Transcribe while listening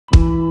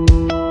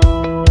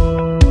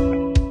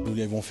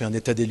avons fait un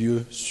état des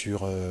lieux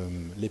sur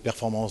les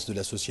performances de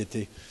la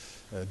société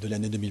de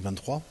l'année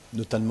 2023,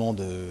 notamment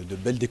de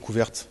belles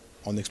découvertes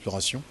en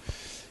exploration.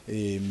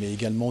 Mais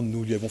également,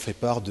 nous lui avons fait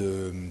part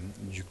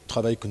du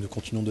travail que nous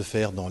continuons de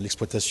faire dans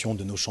l'exploitation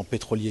de nos champs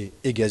pétroliers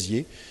et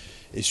gaziers,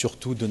 et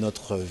surtout de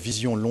notre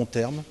vision long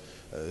terme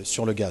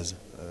sur le gaz.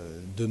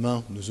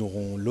 Demain, nous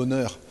aurons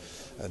l'honneur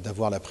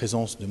d'avoir la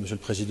présence de Monsieur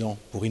le Président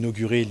pour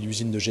inaugurer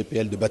l'usine de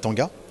GPL de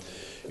Batanga,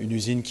 une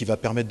usine qui va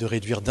permettre de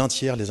réduire d'un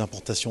tiers les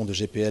importations de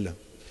GPL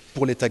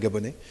pour l'État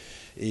gabonais.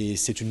 Et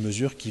c'est une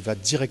mesure qui va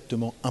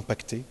directement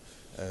impacter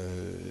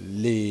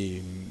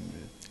les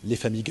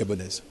familles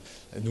gabonaises.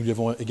 Nous lui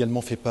avons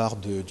également fait part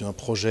d'un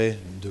projet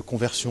de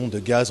conversion de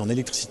gaz en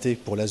électricité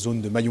pour la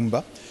zone de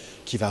Mayumba,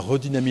 qui va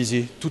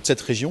redynamiser toute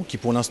cette région, qui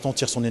pour l'instant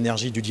tire son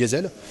énergie du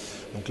diesel.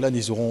 Donc là,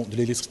 nous aurons de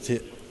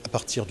l'électricité à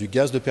partir du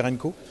gaz de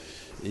Perenco.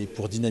 Et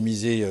pour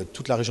dynamiser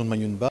toute la région de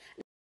Mayumba,